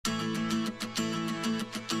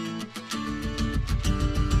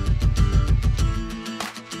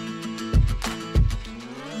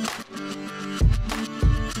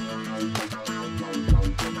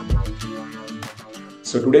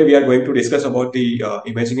So today we are going to discuss about the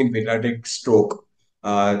imaging in pediatric stroke,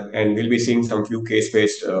 and we'll be seeing some few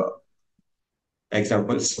case-based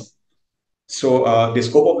examples. So the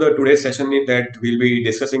scope of the today's session is that we'll be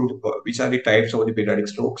discussing which are the types of the pediatric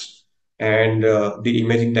strokes and the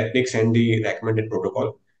imaging techniques and the recommended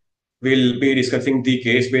protocol. We'll be discussing the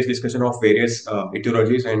case-based discussion of various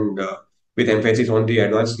etiologies and with emphasis on the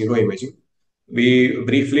advanced neuroimaging. We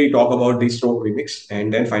briefly talk about the stroke mimics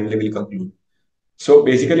and then finally we'll conclude. So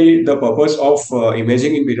basically, the purpose of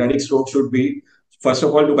imaging in pediatric stroke should be, first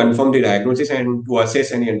of all, to confirm the diagnosis and to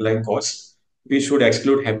assess any underlying cause. We should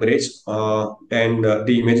exclude hemorrhage, and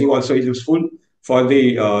the imaging also is useful for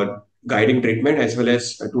the guiding treatment as well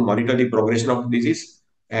as to monitor the progression of the disease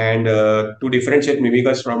and to differentiate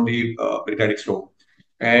mimicus from the pediatric stroke.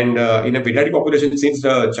 And in a pediatric population, since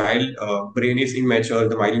the child brain is immature,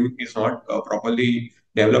 the myelin is not properly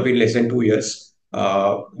developed in less than 2 years,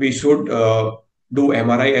 we should do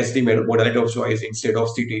MRI as the modality of choice instead of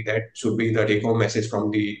CT. That should be the take-home message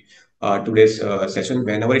from the today's session.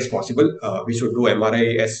 Whenever it's possible, we should do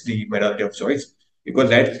MRI as the modality of choice because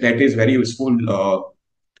that is very useful,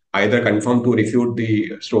 either confirm to refute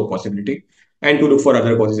the stroke possibility and to look for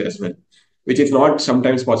other causes as well, which is not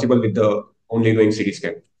sometimes possible with the only doing CT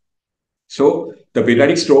scan. So the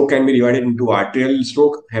pediatric stroke can be divided into arterial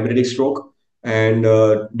stroke, hemorrhagic stroke, and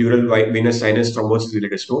dural venous sinus thrombosis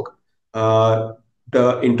related stroke.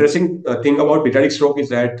 The interesting thing about pediatric stroke is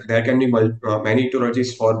that there can be many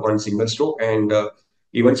etiologies for one single stroke, and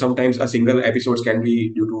even sometimes a single episode can be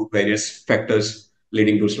due to various factors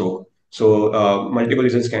leading to stroke. So multiple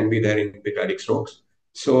reasons can be there in pediatric strokes.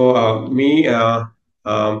 So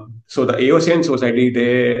so the AOCN Society,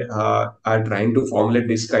 they are trying to formulate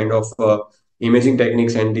this kind of imaging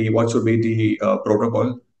techniques and the what should be the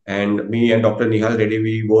protocol. And me and Dr. Nihal Reddy,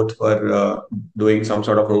 we both were doing some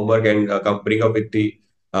sort of homework and bring up with the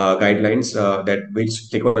guidelines that which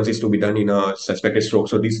sequence is to be done in a suspected stroke.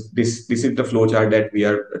 So this is the flow chart that we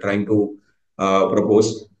are trying to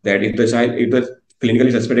propose. That if the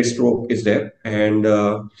clinically suspected stroke is there, and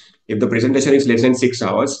if the presentation is less than 6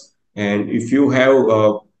 hours, and if you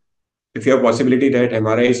have possibility that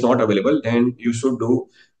MRI is not available, then you should do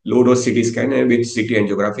low dose CT scan and with CT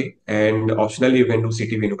angiography, and optionally you can do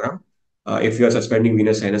CT venogram if you are suspecting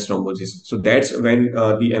venous sinus thrombosis. So that's when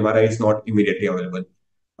the MRI is not immediately available.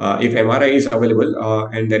 If MRI is available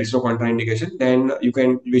and there is no contraindication, then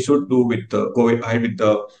we should go ahead with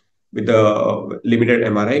the limited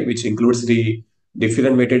MRI, which includes the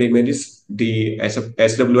diffusion weighted images, the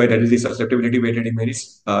SWI, that is the susceptibility weighted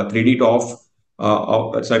images, 3D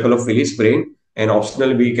TOF circle of Phillips brain, and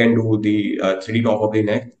optional we can do the 3D top of the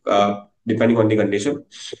neck depending on the condition.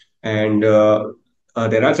 And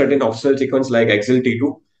there are certain optional sequence like axial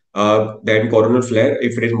T2, then coronal flare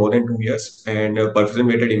if it is more than 2 years, and perfusion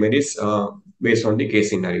weighted images based on the case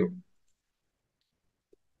scenario.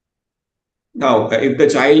 Now, if the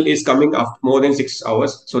child is coming after more than 6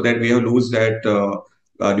 hours, so that we have lose that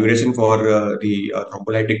duration for the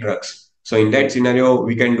thrombolytic drugs. So in that scenario,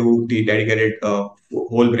 we can do the dedicated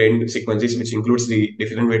whole brain sequences, which includes the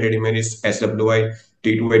diffusion weighted images, SWI,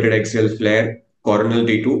 T2 weighted axial flare, coronal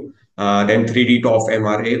T2, then 3D TOF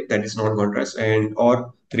MRA, that is non-contrast, and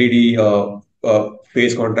or 3D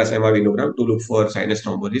phase contrast MR venogram to look for sinus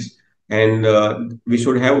thrombosis. And we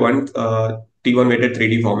should have one T1 weighted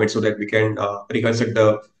 3D format so that we can reconstruct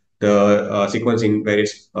the sequence in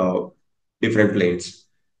various different planes.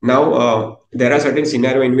 Now, there are certain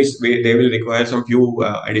scenarios in which they will require some few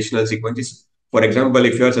additional sequences. For example,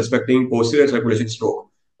 if you are suspecting posterior circulation stroke,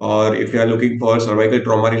 or if you are looking for cervical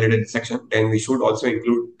trauma-related dissection, then we should also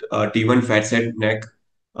include T1 fat set neck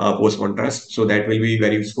post-contrast. So that will be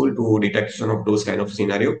very useful to detection of those kind of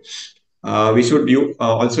scenario. We should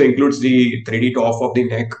also includes the 3D TOF of the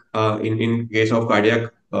neck in case of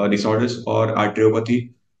cardiac disorders or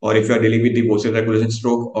arteriopathy, or if you are dealing with the posterior circulation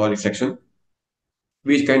stroke or dissection.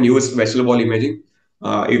 We can use vessel wall imaging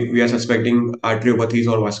if we are suspecting arteriopathies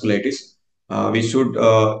or vasculitis. We should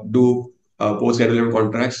do post-gadolinium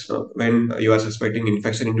contrast when you are suspecting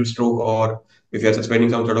infection into stroke, or if you are suspecting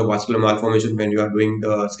some sort of vascular malformation when you are doing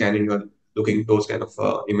the scanning, you are looking those kind of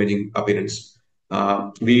imaging appearance.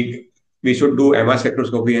 We should do MR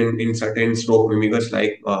spectroscopy in certain stroke mimickers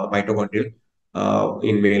like mitochondrial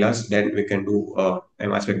in velas. Then we can do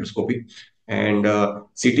MR spectroscopy. And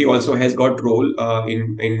CT also has got role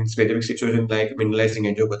in specific situations like mineralizing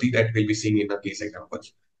angiopathy that we'll be seeing in the case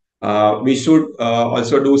examples. We should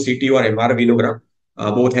also do CT or MR venogram.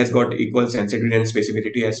 Both has got equal sensitivity and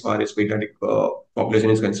specificity as far as pediatric population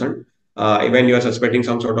is concerned. When you are suspecting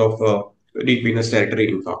some sort of deep venous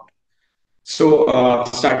territory infarct.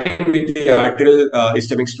 Starting with the arterial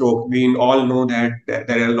ischemic stroke, we all know that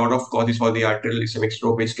there are a lot of causes for the arterial ischemic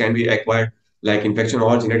stroke, which can be acquired like infection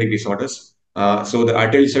or genetic disorders. The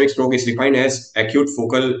arterial ischemic stroke is defined as acute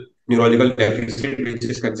focal neurological deficit, which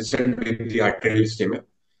is consistent with the arterial ischemia.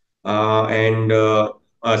 And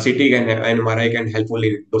CT and MRI can helpful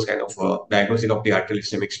in those kind of diagnosis of the arterial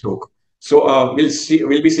ischemic stroke.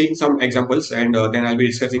 We'll be seeing some examples, and then I'll be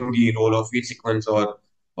discussing the role of each sequence or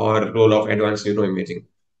role of advanced neuroimaging.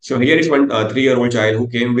 So here is one 3-year-old child who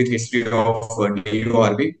came with history of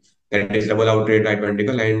DORB, that is double outrage right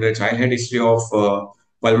ventricle, and the child had history of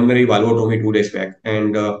pulmonary valvotomy 2 days back.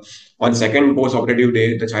 And on second post-operative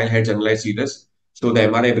day, the child had generalized seizures. So the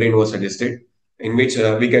MRI brain was suggested, in which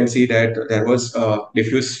we can see that there was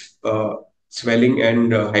diffuse swelling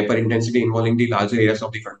and hyperintensity involving the larger areas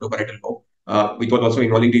of the frontoparietal lobe, which was also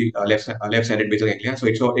involving the left-sided basal ganglia. So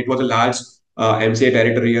it was a large MCA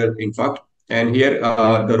territorial infarct. And here,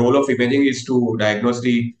 the role of imaging is to diagnose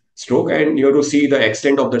the stroke, and you have to see the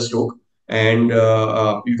extent of the stroke. And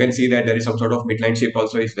you can see that there is some sort of midline shift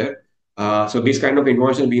also is there. So this kind of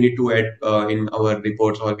information we need to add in our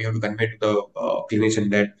reports, or we have to convey to the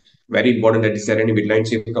clinician that very important that is there any midline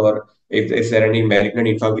shift, or if is there any malignant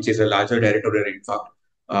infarct, which is a larger territorial infarct.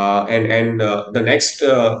 And the next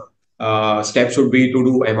step should be to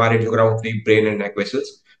do MR angiogram of the brain and neck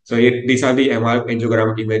vessels. So here, these are the MR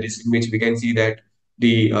angiogram images in which we can see that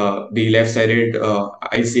the left-sided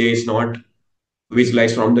ICA is not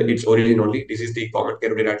visualized from its origin only. This is the common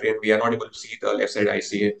carotid artery, and we are not able to see the left side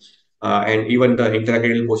ICA. And even the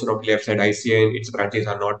intracranial portion of the left side ICA and its branches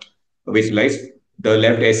are not visualized. The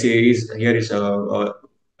left SCA is here is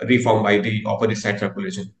reformed by the opposite side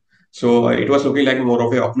circulation. So it was looking like more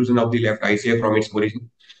of a occlusion of the left ICA from its origin.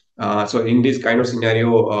 So in this kind of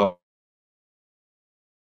scenario,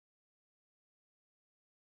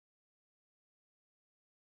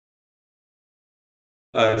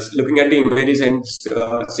 looking at the images and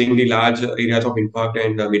seeing the large areas of infarct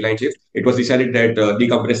and midline shift, it was decided that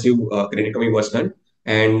decompressive craniotomy was done.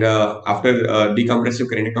 And after decompressive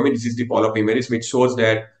craniotomy, this is the follow-up images, which shows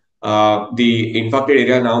that the infarcted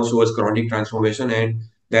area now shows chronic transformation. And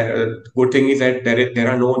the good thing is that there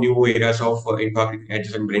are no new areas of infarct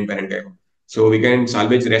adjacent brain parenchyma. So we can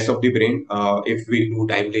salvage the rest of the brain if we do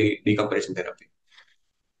timely decompression therapy.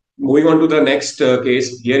 Moving on to the next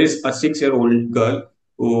case, here is a 6-year-old girl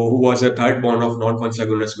who was a third born of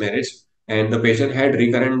non-consanguineous marriage, and the patient had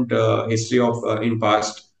recurrent history of in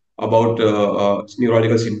past about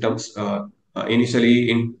neurological symptoms.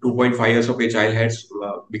 Initially, in 2.5 years of age, child had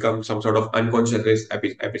become some sort of unconscious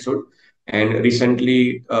episode, and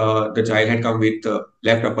recently the child had come with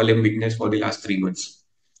left upper limb weakness for the last 3 months.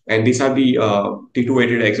 And these are the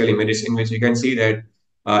T2-weighted Excel images in which you can see that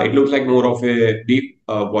it looks like more of a deep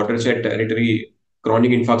watershed territory.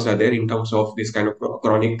 Chronic infarcts are there in terms of this kind of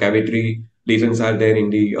chronic cavitary lesions are there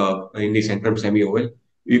in the centrum semioval.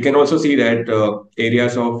 You can also see that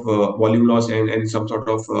areas of volume loss and some sort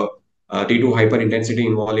of T2 hyperintensity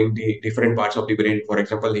involving the different parts of the brain. For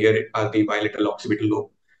example, here are the bilateral occipital lobe.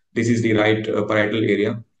 This is the right parietal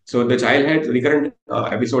area. So the child had recurrent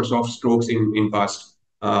episodes of strokes in past,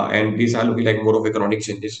 and these are looking like more of a chronic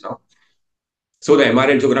changes now. So the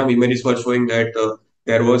MR angiogram images were showing that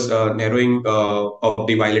there was narrowing of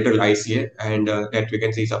the bilateral ICA, and that we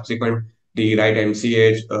can see subsequent the right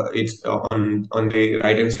MCA. It's on the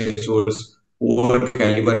right MCA shows over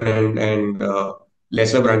caliber and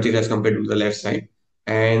lesser branches as compared to the left side.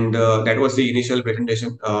 And that was the initial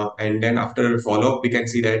presentation. And then after follow up, we can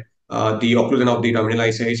see that the occlusion of the terminal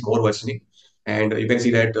ICA is more worsening. And you can see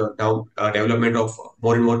that now development of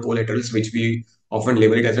more and more collaterals, which we often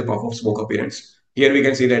label it as a puff of smoke appearance. Here we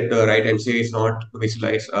can see that the right MCA is not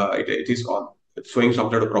visualized. It is showing some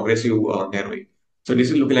sort of progressive narrowing. So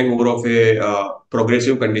this is looking like more of a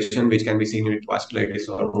progressive condition, which can be seen with vasculitis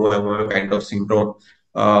or more kind of syndrome.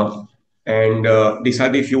 And these are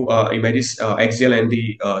the few images, axial and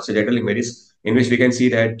the sagittal images, in which we can see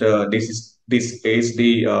that this is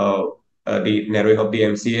the narrowing of the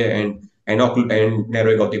MCA and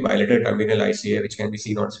narrowing of the bilateral terminal ICA, which can be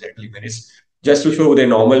seen on sagittal images, just to show the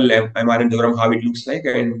normal MR angiogram how it looks like,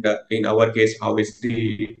 and in our case how is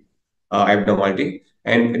the abnormality.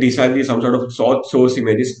 And these are the some sort of source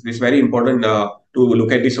images. It's very important to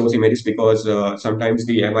look at the source images, because sometimes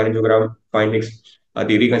the MR angiogram findings,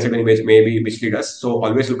 the reconstruction image may be mislead us. So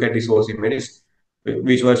always look at the source images,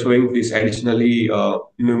 which were showing this additionally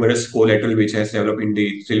numerous collateral which has developed in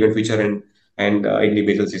the Sylvian feature and in the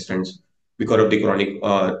basal cisterns because of the chronic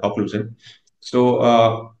occlusion.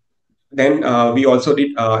 So then we also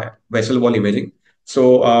did vessel wall imaging.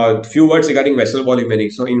 Few words regarding vessel wall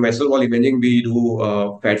imaging. So in vessel wall imaging, we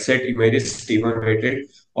do fat set images, steam rated,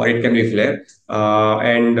 or it can be flare,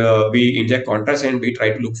 and we inject contrast and we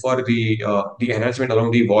try to look for the enhancement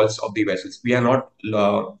along the walls of the vessels. We are not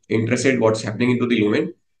interested what's happening into the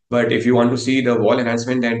lumen, but if you want to see the wall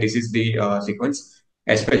enhancement, then this is the sequence.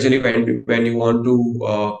 Especially when you want to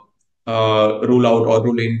rule out or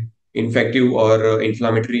rule in infective or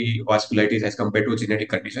inflammatory vasculitis as compared to genetic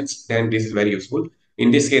conditions, then this is very useful. In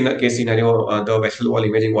this case scenario, the vessel wall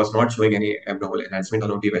imaging was not showing any abnormal enhancement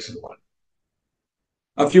along the vessel wall.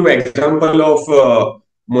 A few example of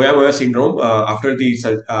Moya syndrome after the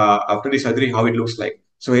surgery, how it looks like.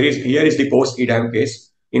 So here is the post EDAM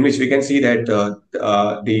case in which we can see that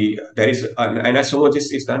there is an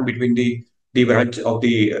anastomosis is done between the branch of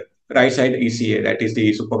the right side ECA, that is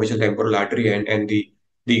the superficial temporal artery, and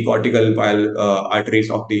the cortical bile arteries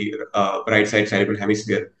of the right side cerebral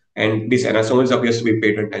hemisphere. And this anastomosis appears to be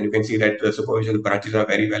patent, and you can see that the superficial branches are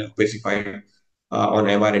very well specified on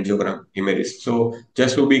MR angiogram images. So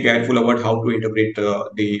just to be careful about how to interpret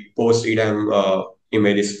the post-EDAM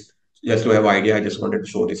images, just to have idea, I just wanted to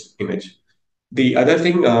show this image. The other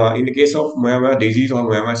thing, in the case of Moyamoya disease or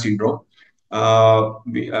Moyamoya syndrome,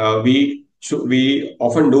 we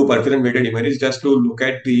often do perfusion weighted images just to look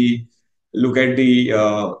at the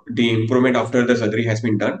improvement after the surgery has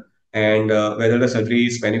been done, and whether the surgery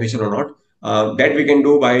is beneficial or not. That we can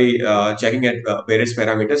do by checking at various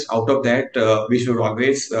parameters. Out of that, we should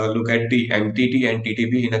always look at the MTT and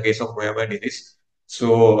TTP in the case of Moyamoya disease.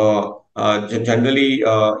 So generally,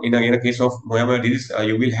 in a case of Moyamoya disease,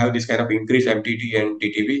 you will have this kind of increased MTT and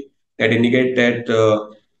TTP that indicate that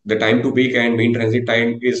the time to peak and mean transit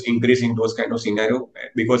time is increasing those kind of scenario,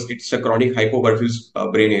 because it's a chronic hypoperfuse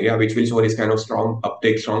brain area, which will show this kind of strong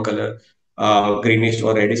uptake, strong color, greenish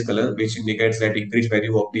or reddish color, which indicates that increased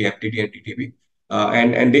value of the MTT and TTP.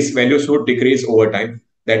 And this value should decrease over time.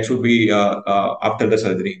 That should be after the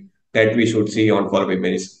surgery that we should see on follow-up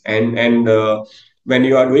images. And when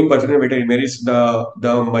you are doing perfusion weighted images,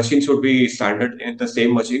 the machine should be standard in the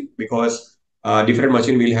same machine, because different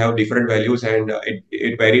machine will have different values, and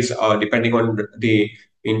it varies depending on the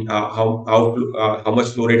in how much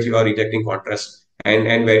flow rates you are injecting contrast,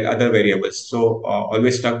 and other variables. So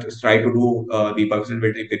always try to do the perfusion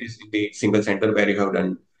weighted images in the single center where you have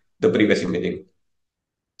done the previous imaging.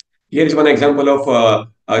 Here is one example of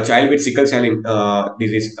a child with sickle cell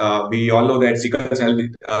disease. We all know that sickle cell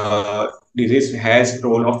disease has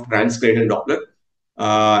role of transcranial Doppler.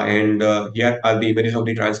 And here are the images of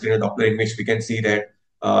the transcranial Doppler, in which we can see that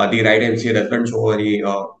the right MCA doesn't show any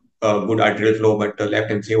good arterial flow, but the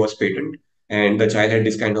left MCA was patent. And the child had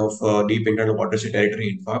this kind of deep internal watershed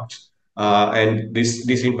territory infarcts. And this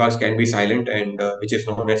infarcts can be silent, and which is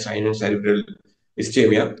known as silent cerebral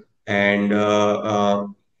ischemia. And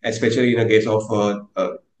especially in a case of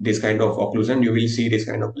this kind of occlusion, you will see this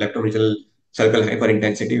kind of leptomeningeal circle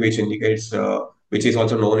hyperintensity, which indicates, which is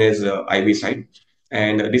also known as IB sign.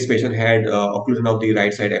 And this patient had occlusion of the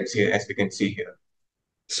right side MCA, as we can see here.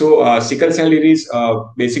 So sickle cell disease,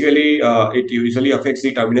 basically, it usually affects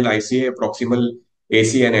the terminal ICA, proximal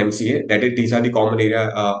AC, and MCA. That is, these are the common area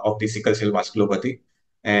of the sickle cell vasculopathy.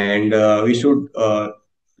 And we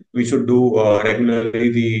should do regularly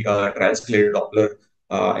the transcranial Doppler,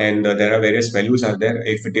 and there are various values are there.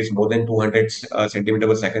 If it is more than 200 centimeter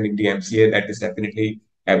per second in the MCA, that is definitely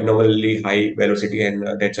abnormally high velocity, and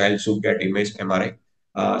that child should get imaged MRI.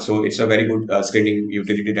 So it's a very good screening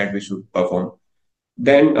utility that we should perform.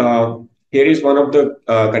 Then here is one of the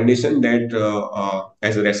condition that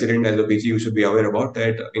as a resident, as a PG, you should be aware about,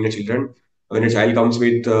 that in a children, when a child comes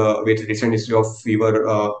with recent history of fever,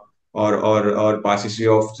 or past history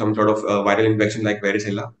of some sort of viral infection like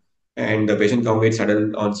varicella, and the patient comes with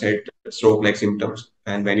sudden onset stroke-like symptoms,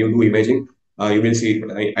 and when you do imaging, you will see,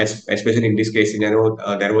 especially in this case scenario,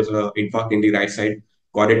 there was an infarct in the right side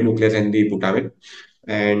caudate nucleus and the putamen.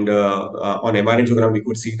 And on MR angiogram, we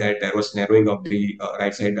could see that there was narrowing of the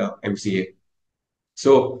right side MCA.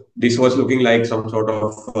 So this was looking like some sort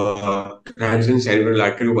of transient cerebral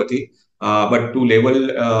arteriopathy. But to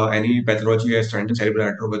label any pathology as transient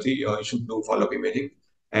cerebral arteriopathy, you should do follow-up imaging.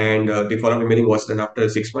 And the follow-up imaging was done after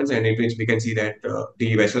 6 months, and in which we can see that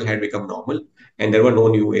the vessel had become normal, and there were no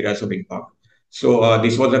new areas of infarct. So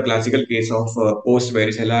this was a classical case of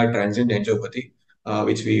post-varicella transient angiopathy,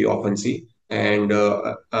 which we often see. And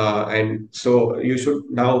so you should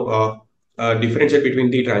now differentiate between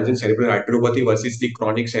the transient cerebral arteriopathy versus the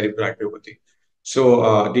chronic cerebral arteriopathy.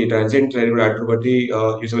 So the transient cerebral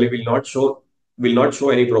arteriopathy usually will not show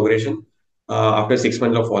any progression after 6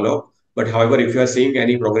 months of follow-up. But however, if you are seeing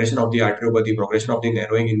any progression of the arteriopathy, progression of the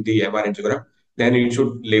narrowing in the MR angiogram, then it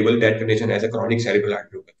should label that condition as a chronic cerebral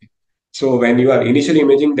arteriopathy. So when you are initially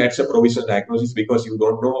imaging, that's a provisional diagnosis because you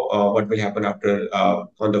don't know what will happen after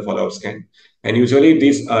on the follow-up scan. And usually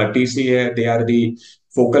these TCA, they are the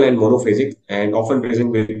focal and monophasic and often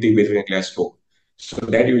present with the basal ganglia stroke. So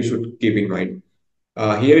that you should keep in mind.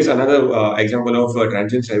 Here is another example of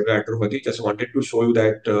transient cerebral arteropathy. Just wanted to show you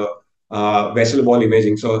that vessel wall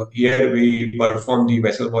imaging. So here we perform the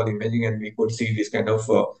vessel wall imaging and we could see this kind of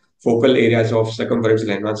focal areas of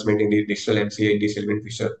circumferential advancement in the distal MCA in the Sylvian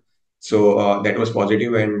fissure. So that was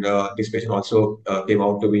positive, and this patient also came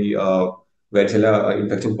out to be varicella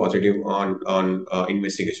infection positive on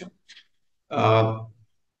investigation. Uh,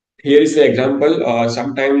 Here is the example.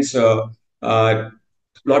 Uh,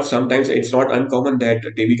 not sometimes, it's not uncommon that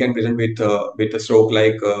TB can present with a stroke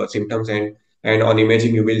like symptoms, and on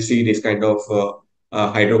imaging you will see this kind of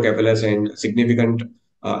hydrocephalus and significant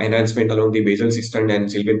enhancement along the basal cistern and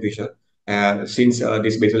sylvian fissure. Since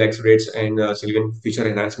this basal exudates and sylvian fissure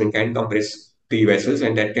enhancement can compress the vessels,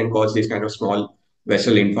 and that can cause this kind of small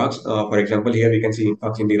vessel infarcts. For example, here we can see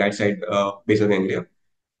infarcts in the right side basal ganglia.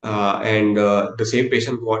 And the same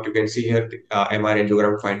patient, what you can see here, MRI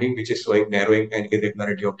angiogram finding, which is showing narrowing and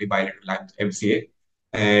irregularity of the bilateral lines MCA.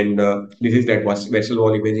 And this is that was vessel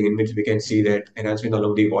wall imaging in which we can see that enhancement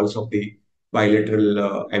along the walls of the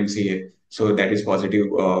bilateral MCA. So that is positive.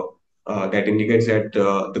 That indicates that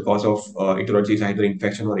the cause of etiology is either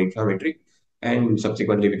infection or inflammatory, and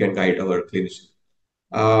subsequently we can guide our clinician.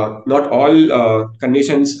 Not all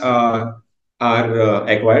conditions are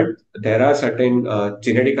acquired. There are certain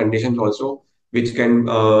genetic conditions also which can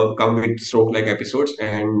come with stroke-like episodes,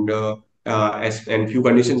 and few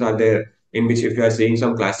conditions are there in which if you are seeing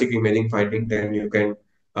some classic imaging finding, then you can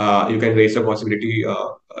raise the possibility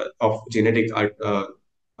of genetic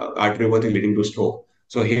arteriopathy leading to stroke.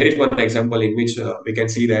 So here is one example in which we can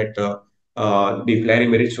see that the flare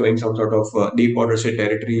image is showing some sort of deep watershed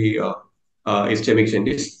territory ischemic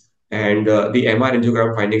jaundice. And the MR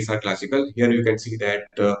angiogram findings are classical. Here you can see that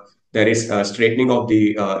there is straightening of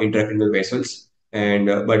the intracranial vessels, and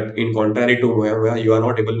but in contrary to where you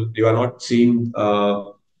are not seeing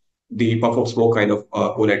the puff of smoke kind of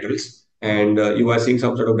collaterals, and you are seeing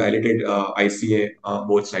some sort of dilated ICA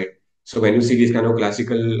both sides. So when you see this kind of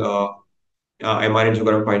classical MR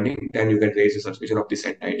angiogram finding, then you can raise a suspicion of this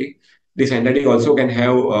entity. This entity also can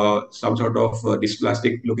have some sort of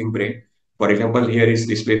dysplastic looking brain. For example, here is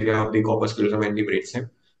dysplasia of the corpus callosum and the brainstem,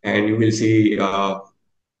 and you will see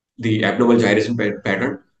the abnormal gyration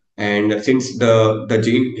pattern. And since the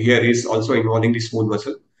gene here is also involving the smooth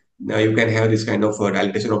muscle, now you can have this kind of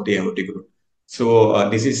dilatation of the aortic root. So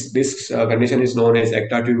this condition is known as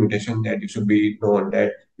ectative mutation, that you should be known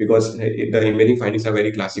that because the imaging findings are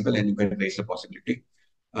very classical and you can raise the possibility.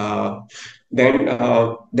 Then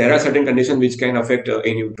there are certain conditions which can affect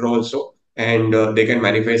in utero also, and they can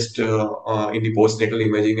manifest in the postnatal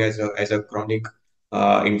imaging as a chronic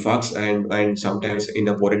infarcts and sometimes in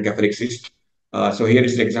a porencephalic cyst. So here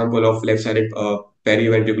is the example of left-sided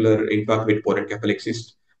periventricular infarct with porencephalic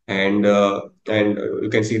cyst, and you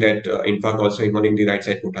can see that infarct also involving the right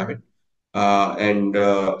side putamen.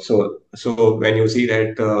 So when you see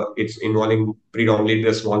that it's involving predominantly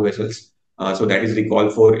the small vessels, so that is the call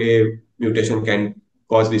for a mutation can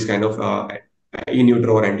cause this kind of in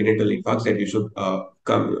utero or antenatal infarcts that you should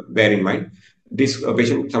bear in mind. This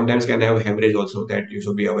patient sometimes can have hemorrhage also that you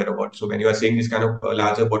should be aware about. So when you are seeing this kind of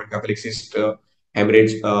larger porencephalic cyst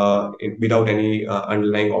hemorrhage without any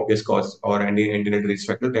underlying obvious cause or any antenatal risk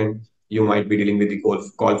factor, then you might be dealing with the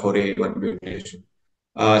call for a one mutation.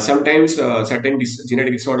 Sometimes certain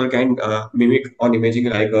genetic disorder can mimic on imaging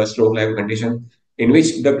like a stroke-like condition in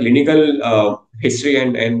which the clinical history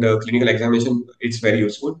and the clinical examination is very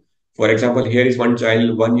useful. For example, here is one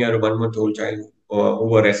child, 1 year, 1 month old child who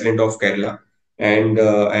were resident of Kerala, and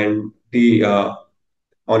the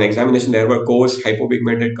on examination there were coarse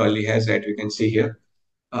hypopigmented curly hairs that you can see here.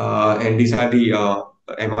 And these are the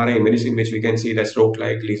MRI images in which we can see the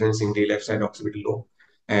stroke-like lesions in the left side occipital lobe.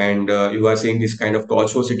 And you are seeing this kind of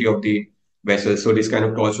tortuosity of the vessels. So this kind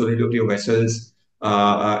of tortuosity of the vessels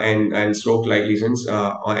and stroke-like lesions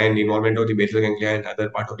and involvement of the basal ganglia and other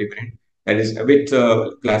part of the brain. That is with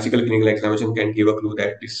classical clinical examination can give a clue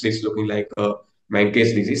that this is looking like a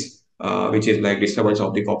Menkes disease, which is like disturbance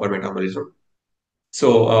of the copper metabolism.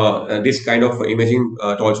 So this kind of imaging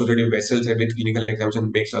tortuosity vessels and with clinical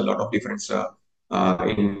examination makes a lot of difference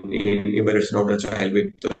in evaluation of the child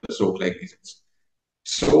with stroke-like lesions.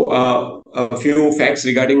 So a few facts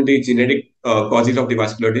regarding the genetic causes of the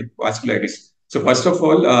vasculitis. So first of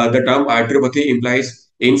all, the term arteriopathy implies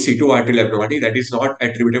in situ arterial abnormality that is not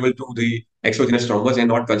attributable to the exogenous thrombus and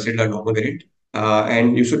not considered a normal variant.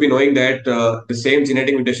 And you should be knowing that the same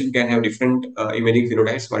genetic mutation can have different imaging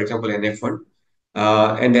phenotypes, for example, NF1.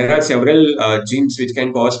 And there are several genes which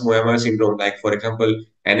can cause Moyamoya syndrome, like, for example,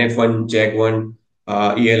 NF1, JAG1,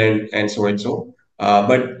 EL, and so and so.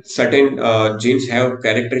 But certain genes have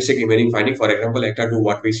characteristic imaging finding, for example, ECTA2,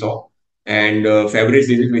 what we saw, and Fabry's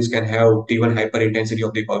disease, which can have T1 hyperintensity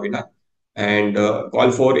of the corvina. And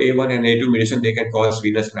COL4A1 and A2 mutation, they can cause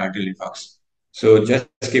venous and arterial infarcts. So just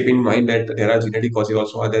keep in mind that there are genetic causes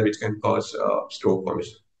also are there which can cause stroke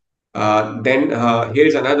formation. Then here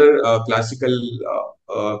is another classical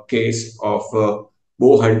case of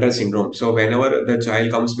Bow-Hunter syndrome. So whenever the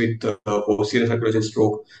child comes with posterior circulation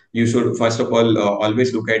stroke, you should first of all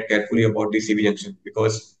always look at carefully about the CV junction,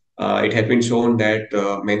 because it has been shown that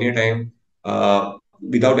many a time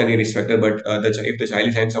without any risk factor, but if the child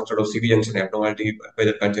is having some sort of CV junction abnormality,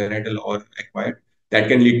 whether congenital or acquired, that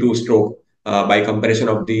can lead to stroke by compression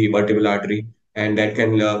of the vertebral artery, and that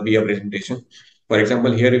can be a presentation. For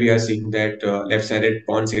example, here we are seeing that left-sided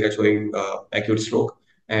Pons area showing acute stroke,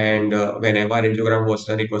 and when MR angiogram was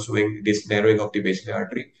done, it was showing this narrowing of the basilar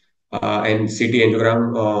artery. And CT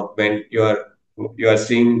angiogram, when you are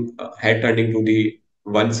seeing head turning to the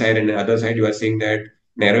one side and the other side, you are seeing that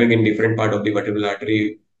narrowing in different part of the vertebral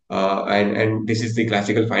artery. And this is the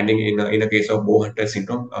classical finding in a case of Bow-Hunter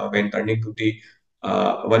syndrome, when turning to the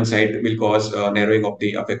one side will cause narrowing of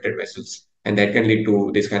the affected vessels, and that can lead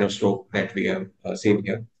to this kind of stroke that we have seen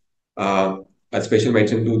here. A special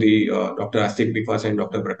mention to the Dr. Astik Bifas and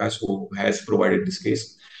Dr. Prakash, who has provided this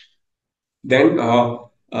case. Then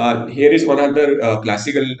here is one other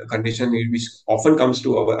classical condition which often comes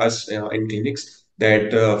to us in clinics,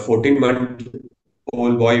 that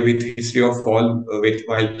 14-month-old boy with history of fall with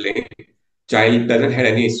while playing. Child doesn't have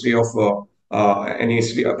any history of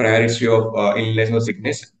prior history of illness or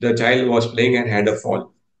sickness. The child was playing and had a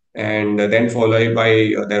fall, and then followed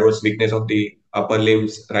by there was weakness of the upper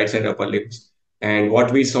limbs, right side upper limbs. And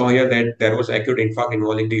what we saw here, that there was acute infarct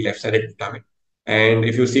involving the left-sided abdomen. And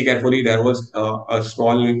if you see carefully, there was a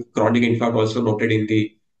small chronic infarct also noted in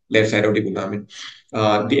the left side of the abdomen.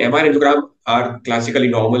 The MR angiogram are classically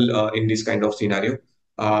normal in this kind of scenario.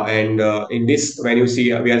 And in this, when you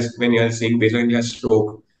see, when you are seeing basal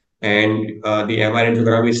stroke, and the MR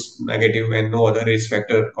angiogram is negative and no other risk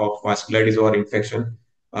factor of vasculitis or infection,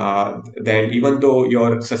 then even though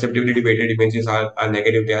your susceptibility weighted images are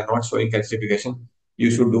negative, they are not showing calcification. You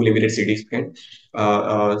should do limited CT scan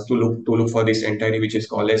to look for this entity which is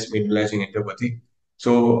called as mineralizing enteropathy.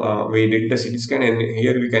 So we did the CT scan, and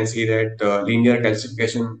here we can see that linear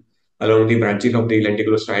calcification along the branches of the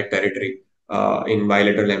lenticulostriate territory in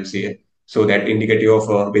bilateral MCA. So that indicative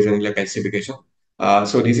of basal calcification.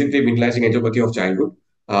 So this is the mineralizing enteropathy of childhood,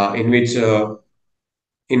 in which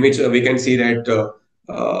we can see that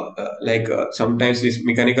sometimes these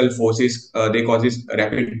mechanical forces they causes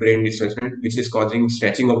rapid brain displacement, which is causing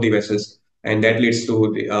stretching of the vessels, and that leads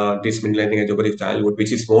to this mineralizing enteropathy of childhood,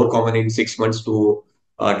 which is more common in 6 months to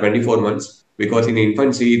 24 months, because in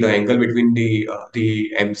infancy the angle between the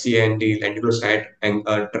MCA and the lenticulostriate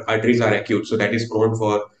arteries are acute, so that is prone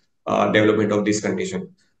for development of this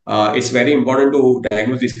condition. It's very important to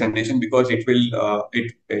diagnose this condition, because it's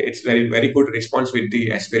very good response with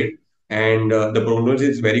the aspirin, and the prognosis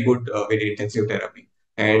is very good with intensive therapy,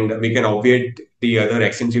 and we can obviate the other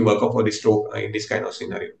extensive workup for the stroke in this kind of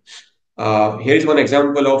scenario. Here is one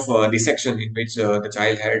example of dissection in which the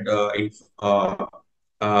child had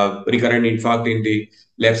recurrent infarct in the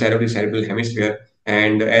left side of the cerebral hemisphere.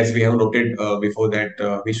 And as we have noted before,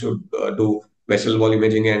 that we should do vessel wall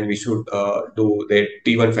imaging, and we should do the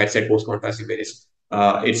T1 fat set post contrast images.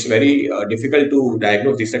 It's very difficult to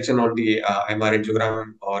diagnose dissection on the MR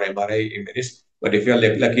angiogram or MRI images. But if you are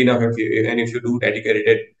lucky enough, if you do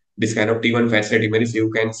dedicated this kind of T1 fat set images,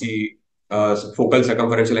 you can see focal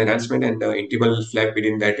circumferential enhancement and intimal flap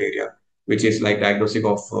within that area, which is like diagnostic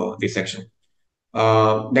of dissection.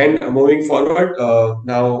 Then moving forward,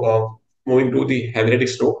 now moving to the hemorrhagic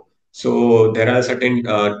stroke. So there are certain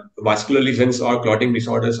vascular lesions or clotting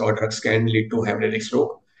disorders or drugs can lead to hemorrhagic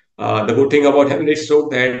stroke. The good thing about hemorrhagic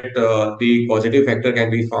stroke that the causative factor can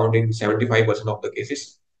be found in 75% of the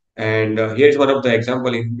cases. And here is one of the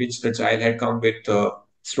example in which the child had come with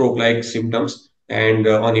stroke-like symptoms. And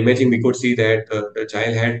on imaging, we could see that the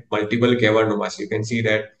child had multiple cavernomas. You can see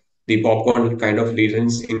that the popcorn kind of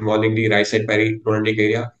lesions involving the right side perichronotic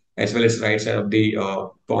area, as well as right side of the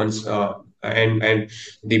pons, and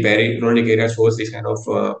the perichronotic area shows this kind of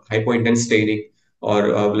hypointense staining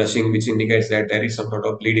or blushing, which indicates that there is some sort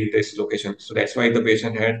of bleed in this location. So that's why the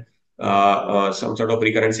patient had some sort of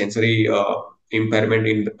recurrent sensory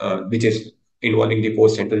impairment which is involving the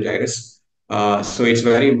post-central gyrus. So it's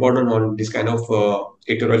very important on this kind of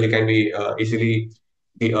etiology can be easily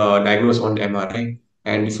diagnosed on MRI.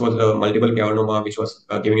 And this was a multiple chyloma, which was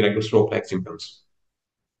giving like to stroke-like symptoms.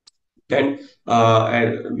 Then,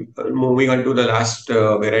 and moving on to the last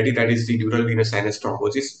variety, that is the dural venous sinus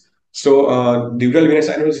thrombosis. So, dural venous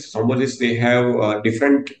sinus thrombosis, they have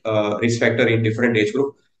different risk factor in different age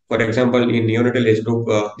group. For example, in neonatal age group,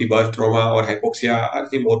 the birth trauma or hypoxia are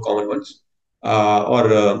the more common ones.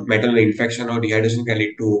 Or maternal infection or dehydration can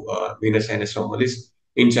lead to venous sinus thrombosis.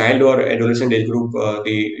 In child or adolescent age group,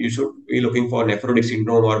 you should be looking for nephrotic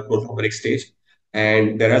syndrome or prothrombotic stage,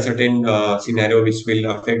 and there are certain scenario which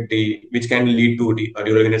will affect which can lead to the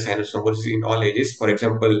dural venous sinus thrombosis in all ages. For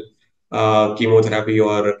example, chemotherapy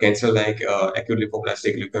or cancer like acute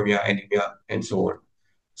lymphoblastic leukemia, anemia, and so on.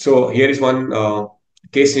 So here is one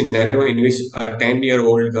case scenario in which a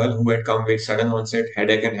 10-year-old girl who had come with sudden onset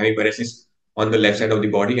headache and hemiparesis on the left side of the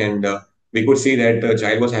body, and we could see that the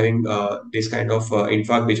child was having this kind of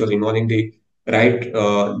infarct which was involving the right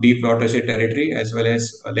deep watershed territory as well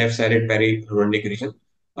as left-sided perirhombic region.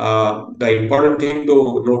 The important thing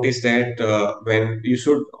to notice that when you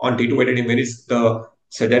should on T2-weighted images, the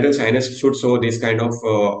sagittal sinus should show this kind of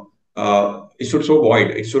it should show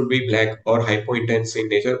void. It should be black or hypointense in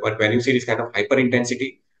nature. But when you see this kind of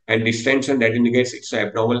hyperintensity and distension, that indicates it's an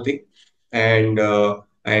abnormal thing. And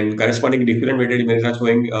corresponding different weighted images are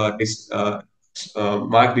showing this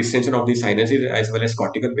marked distension of the sinuses as well as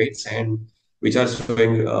cortical veins, and which are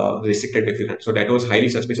showing restricted diffusion. So that was highly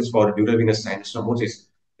suspicious for dural venous sinus thrombosis.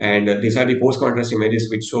 And these are the post-contrast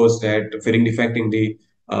images which shows that filling defect in the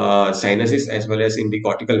sinuses as well as in the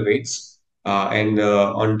cortical veins. And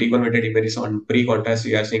on T1 weighted images on pre-contrast,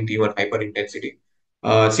 we are seeing T1 hyperintensity.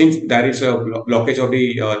 Since there is a blockage of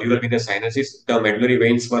the dural venous sinuses, the medullary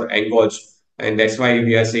veins were engorged, and that's why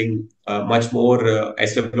we are seeing much more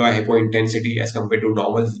SWI hypointensity as compared to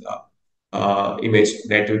normal image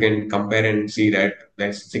that we can compare and see that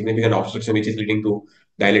there's significant obstruction which is leading to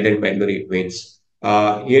dilated medullary veins.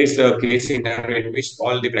 Here is the case scenario in which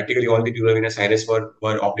practically all the dural venous sinus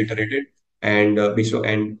were obliterated, and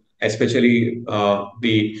and especially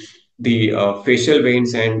the facial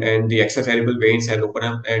veins and the extracerebral veins have opened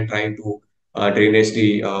up and trying to drainage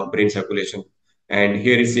the brain circulation. And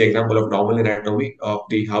here is the example of normal anatomy of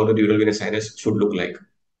the how the dural venous sinus should look like,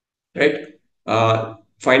 right?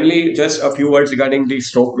 Finally, just a few words regarding the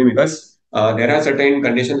stroke mimickers. There are certain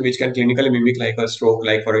conditions which can clinically mimic like a stroke,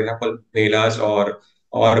 like for example, MELAS or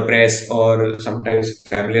PRESS or sometimes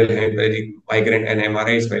familial hemorrhagic migraine, and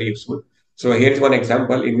MRI is very useful. So here's one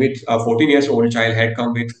example in which a 14 years old child had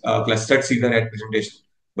come with clustered seizure at presentation.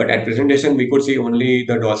 But at presentation, we could see only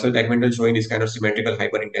the dorsal tegmental showing this kind of symmetrical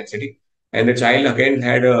hyperintensity. And the child again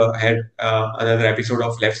had another episode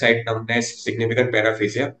of left side numbness, significant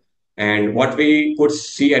paraplegia. And what we could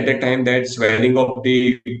see at that time, that swelling of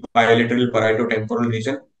the bilateral parieto-temporal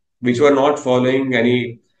region, which were not following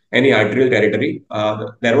any arterial territory.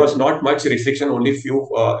 There was not much restriction, only few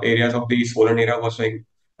areas of the swollen area was showing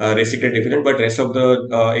restricted diffusion, but rest of the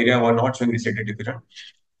area were not showing restricted diffusion.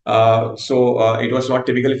 So it was not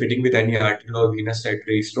typically fitting with any arterial or venous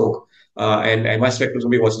artery stroke. And MR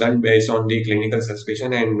spectroscopy was done based on the clinical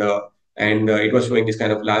suspicion, and it was showing this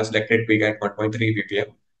kind of large lactate peak at 1.3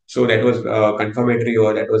 ppm. So that was confirmatory,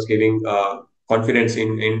 or that was giving confidence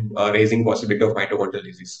in raising possibility of mitochondrial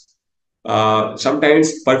disease.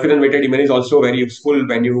 Sometimes perfusion weighted image is also very useful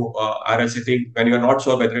when you are assessing, when you are not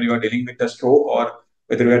sure whether you are dealing with a stroke or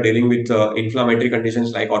whether you are dealing with inflammatory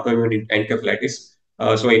conditions like autoimmune encephalitis.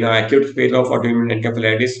 So in an acute phase of autoimmune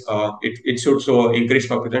encephalitis, it should show increased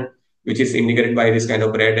perfusion, which is indicated by this kind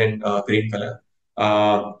of red and green color.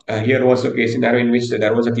 Here was a case scenario in which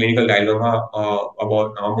there was a clinical dilemma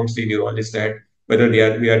about amongst the neurologists that whether we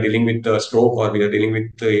are dealing with the stroke or we are dealing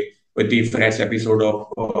with the fresh episode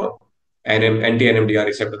of anti-NMDR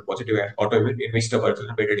receptor positive autoimmune, in which the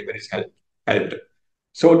perfusion weighted image helped.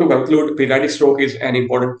 So to conclude, pediatric stroke is an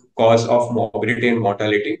important cause of morbidity and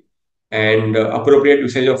mortality, and appropriate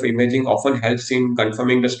usage of imaging often helps in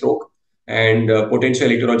confirming the stroke and potential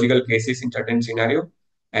etiological cases in certain scenario.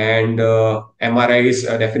 And MRI is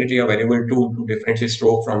definitely a valuable tool to differentiate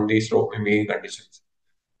stroke from the stroke mimicking conditions.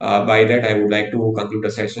 By that, I would like to conclude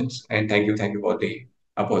the sessions, and thank you for the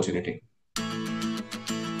opportunity.